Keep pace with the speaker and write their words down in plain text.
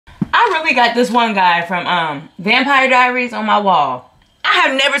I really got this one guy from Vampire Diaries on my wall. I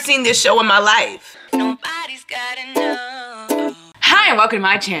have never seen this show in my life. Nobody's gotta know. Hi and welcome to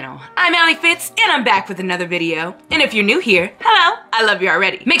my channel. I'm Alli Fitz and I'm back with another video. And if you're new here, hello, I love you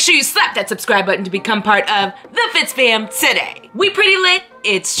already. Make sure you slap that subscribe button to become part of the FITZFAM today. We pretty lit,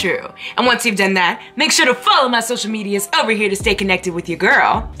 it's true. And once you've done that, make sure to follow my social medias over here to stay connected with your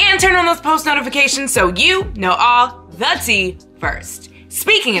girl. And turn on those post notifications so you know all the tea first.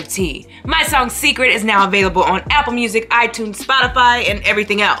 Speaking of tea, my song Secret is now available on Apple Music, iTunes, Spotify, and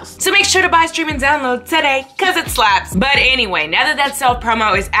everything else. So make sure to buy, stream, and download today, cause it slaps. But anyway, now that that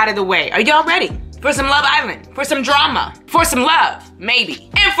self-promo is out of the way, are y'all ready? For some Love Island, for some drama, for some love,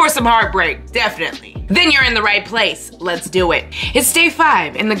 maybe, and for some heartbreak, definitely. Then you're in the right place, let's do it. It's day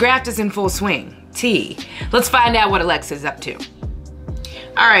 5 and the graft is in full swing. Tea. Let's find out what Alexa's up to.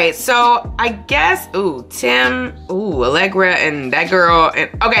 Alright, so I guess, Tim, Allegra, and that girl, and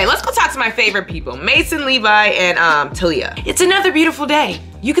okay, let's go talk to my favorite people, Mason, Levi, and Talia. It's another beautiful day.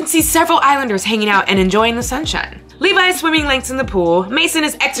 You can see several islanders hanging out and enjoying the sunshine. Levi is swimming laps in the pool, Mason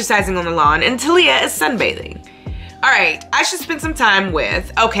is exercising on the lawn, and Talia is sunbathing. Alright, I should spend some time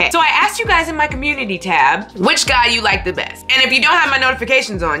with, okay, so I asked you guys in my community tab, which guy you like the best. And if you don't have my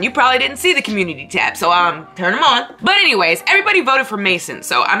notifications on, you probably didn't see the community tab, so turn them on. But anyways, everybody voted for Mason,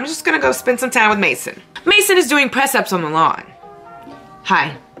 so I'm just gonna go spend some time with Mason. Mason is doing press-ups on the lawn.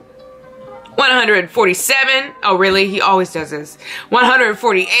 Hi. 147, oh really? He always does this.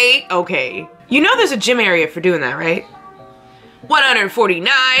 148, okay. You know there's a gym area for doing that, right?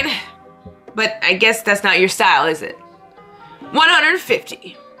 149. But I guess that's not your style, is it?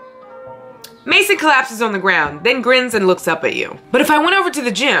 150. Mason collapses on the ground, then grins and looks up at you. But if I went over to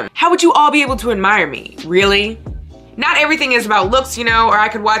the gym, how would you all be able to admire me? Really? Not everything is about looks, you know, or I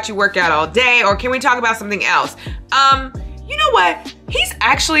could watch you work out all day, or can we talk about something else? You know what? He's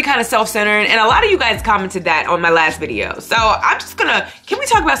actually kind of self-centered, and a lot of you guys commented that on my last video. So I'm just gonna, can we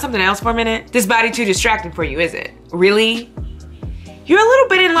talk about something else for a minute? This body too distracting for you, is it? Really? You're a little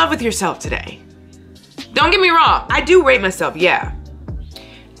bit in love with yourself today. Don't get me wrong, I do rate myself, yeah.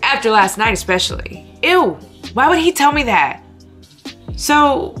 After last night especially. Ew, why would he tell me that?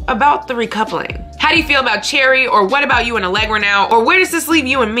 So, about the recoupling. How do you feel about Cherry, or what about you and Allegra now, or where does this leave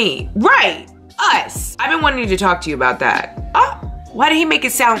you and me? Right, us. I've been wanting to talk to you about that. Oh, why did he make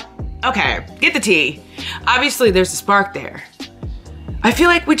it sound, okay, get the tea. Obviously there's a spark there. I feel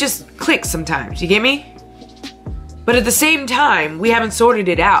like we just click sometimes, you get me? But at the same time, we haven't sorted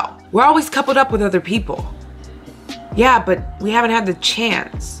it out. We're always coupled up with other people. Yeah, but we haven't had the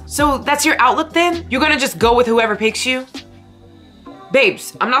chance. So that's your outlook then? You're gonna just go with whoever picks you?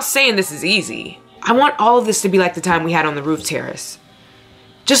 Babes, I'm not saying this is easy. I want all of this to be like the time we had on the roof terrace.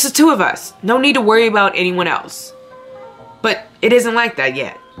 Just the two of us. No need to worry about anyone else. But it isn't like that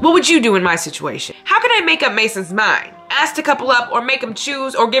yet. What would you do in my situation? How can I make up Mason's mind? Ask to couple up, or make him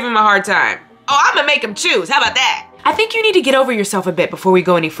choose, or give him a hard time? Oh, I'm gonna make him choose. How about that? I think you need to get over yourself a bit before we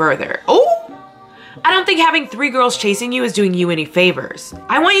go any further. Oh! I don't think having 3 girls chasing you is doing you any favors.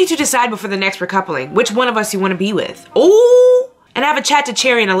 I want you to decide before the next recoupling which one of us you want to be with. Oh! And have a chat to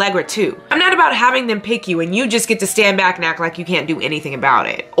Cherry and Allegra too. I'm not about having them pick you and you just get to stand back and act like you can't do anything about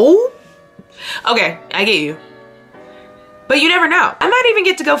it. Oh? Okay, I get you. But you never know. I might even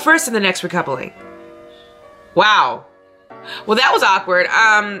get to go first in the next recoupling. Wow. Well, that was awkward.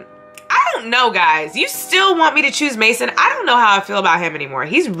 I don't know, guys. You still want me to choose Mason? I don't know how I feel about him anymore.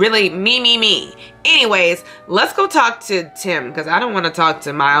 He's really me. Anyways, let's go talk to Tim, because I don't want to talk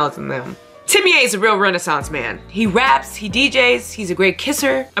to Miles and them. Timye is a real Renaissance man. He raps, he DJs, he's a great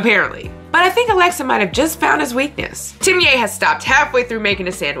kisser, apparently. But I think Alexa might have just found his weakness. Timye has stopped halfway through making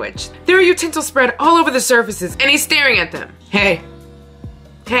a sandwich. There are utensils spread all over the surfaces, and he's staring at them. Hey.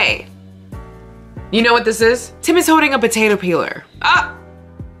 You know what this is? Tim is holding a potato peeler.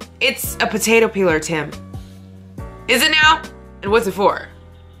 It's a potato peeler, Tim. Is it now? And what's it for?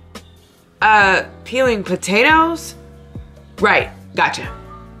 Peeling potatoes? Right, gotcha.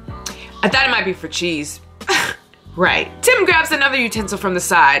 I thought it might be for cheese. Right. Tim grabs another utensil from the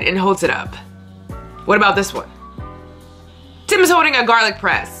side and holds it up. What about this one? Tim's holding a garlic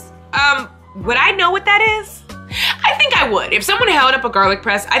press. Would I know what that is? I think I would. If someone held up a garlic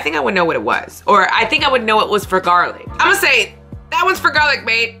press, I think I would know what it was. Or I think I would know it was for garlic. I'm gonna say, that one's for garlic,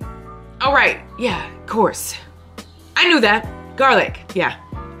 mate. Oh, right. Yeah, of course. I knew that. Garlic, yeah.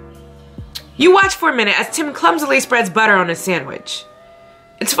 You watch for a minute as Tim clumsily spreads butter on his sandwich.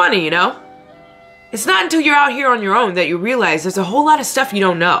 It's funny, you know? It's not until you're out here on your own that you realize there's a whole lot of stuff you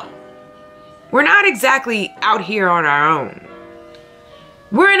don't know. We're not exactly out here on our own.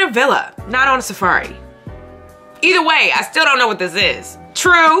 We're in a villa, not on a safari. Either way, I still don't know what this is.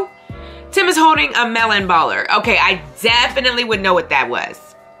 True. Tim is holding a melon baller. Okay, I definitely would know what that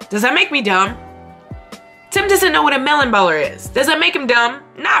was. Does that make me dumb? Tim doesn't know what a melon baller is. Does that make him dumb?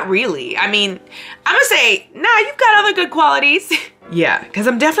 Not really. I mean, I'm gonna say, nah, you've got other good qualities. Yeah, because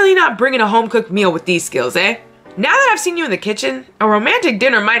I'm definitely not bringing a home-cooked meal with these skills, eh? Now that I've seen you in the kitchen, a romantic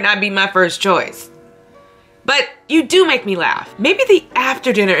dinner might not be my first choice. But you do make me laugh. Maybe the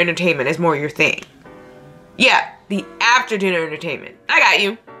after-dinner entertainment is more your thing. Yeah, the after-dinner entertainment. I got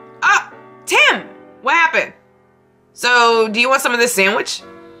you. Tim, what happened? So, do you want some of this sandwich?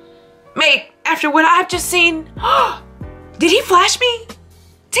 Mate, after what I've just seen, did he flash me?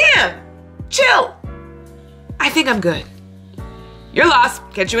 Tim, chill. I think I'm good. You're lost.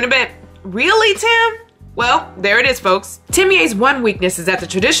 Catch you in a bit. Really, Tim? Well, there it is, folks. Tim Ye's one weakness is at the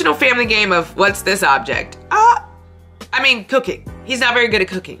traditional family game of what's this object? Cooking. He's not very good at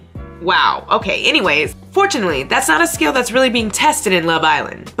cooking. Wow. Okay, anyways, fortunately, that's not a skill that's really being tested in Love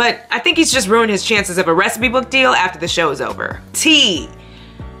Island. But I think he's just ruined his chances of a recipe book deal after the show is over. Tea.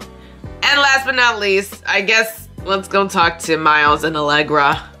 And last but not least, I guess let's go talk to Miles and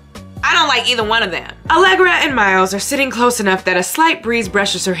Allegra. I don't like either one of them. Allegra and Miles are sitting close enough that a slight breeze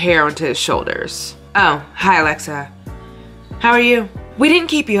brushes her hair onto his shoulders. Oh, hi Alexa. How are you? We didn't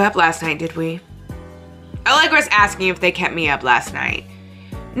keep you up last night, did we? Allegra's asking if they kept me up last night.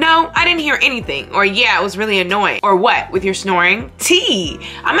 No, I didn't hear anything. Or yeah, it was really annoying. Or what, with your snoring? T.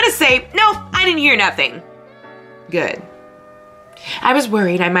 I'm gonna say, nope, I didn't hear nothing. Good. I was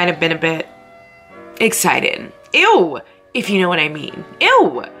worried I might have been a bit excited. Ew, if you know what I mean.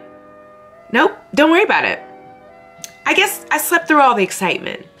 Ew. Nope, don't worry about it. I guess I slept through all the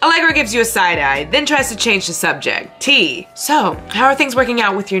excitement. Allegra gives you a side eye, then tries to change the subject. T. So, how are things working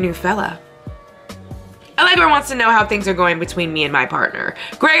out with your new fella? Allegra wants to know how things are going between me and my partner.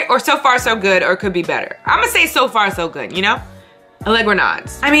 Great, or so far so good, or could be better. I'm gonna say so far so good, you know? Allegra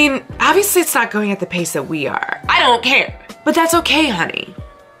nods. I mean, obviously it's not going at the pace that we are. I don't care. But that's okay, honey.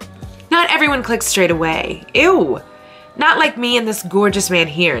 Not everyone clicks straight away. Ew. Not like me and this gorgeous man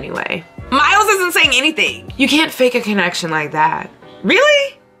here, anyway. Miles isn't saying anything. You can't fake a connection like that.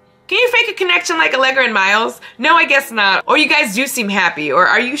 Really? Can you fake a connection like Allegra and Miles? No, I guess not. Or you guys do seem happy. Or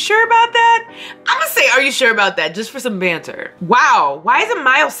are you sure about that? I'm gonna say, are you sure about that? Just for some banter. Wow, why isn't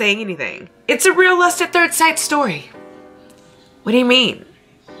Miles saying anything? It's a real lust at third sight story. What do you mean?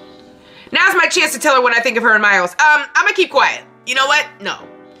 Now's my chance to tell her what I think of her and Miles. I'm gonna keep quiet. You know what? No.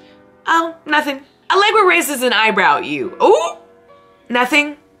 Oh, nothing. Allegra raises an eyebrow at you. Ooh?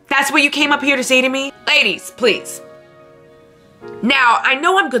 Nothing? That's what you came up here to say to me? Ladies, please. Now, I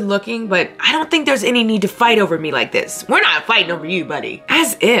know I'm good looking, but I don't think there's any need to fight over me like this. We're not fighting over you, buddy.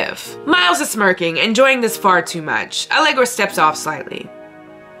 As if. Miles is smirking, enjoying this far too much. Allegra steps off slightly.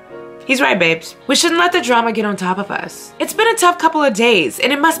 He's right, babes. We shouldn't let the drama get on top of us. It's been a tough couple of days,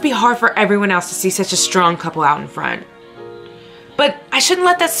 and it must be hard for everyone else to see such a strong couple out in front. But I shouldn't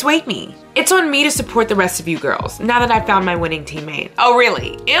let that sway me. It's on me to support the rest of you girls, now that I've found my winning teammate. Oh,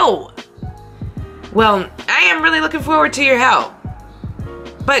 really? Ew. Well, I am really looking forward to your help.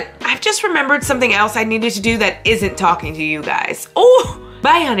 But I've just remembered something else I needed to do that isn't talking to you guys. Oh,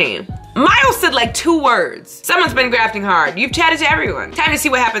 bye, honey. Miles said like 2 words. Someone's been grafting hard. You've chatted to everyone. Time to see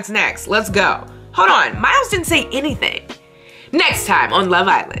what happens next. Let's go. Hold on, Miles didn't say anything. Next time on Love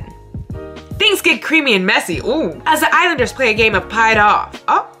Island. Things get creamy and messy, ooh, as the Islanders play a game of Pie It Off.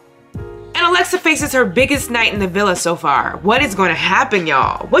 Oh. And Alexa faces her biggest night in the villa so far. What is gonna happen,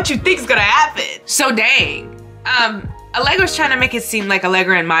 y'all? What you think's gonna happen? So dang. Allegra's trying to make it seem like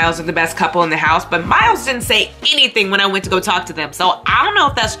Allegra and Miles are the best couple in the house, but Miles didn't say anything when I went to go talk to them, so I don't know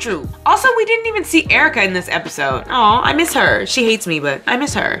if that's true. Also, we didn't even see Erica in this episode. Aw, I miss her. She hates me, but I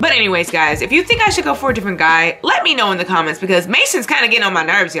miss her. But anyways, guys, if you think I should go for a different guy, let me know in the comments because Mason's kind of getting on my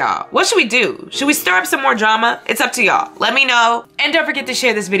nerves, y'all. What should we do? Should we stir up some more drama? It's up to y'all. Let me know. And don't forget to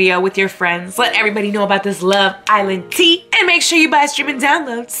share this video with your friends. Let everybody know about this Love Island tea. And make sure you buy, stream, and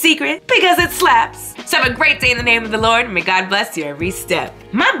download Secret because it slaps. So have a great day in the name of the Lord. And may God bless you every step.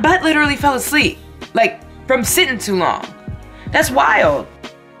 My butt literally fell asleep. Like, from sitting too long. That's wild.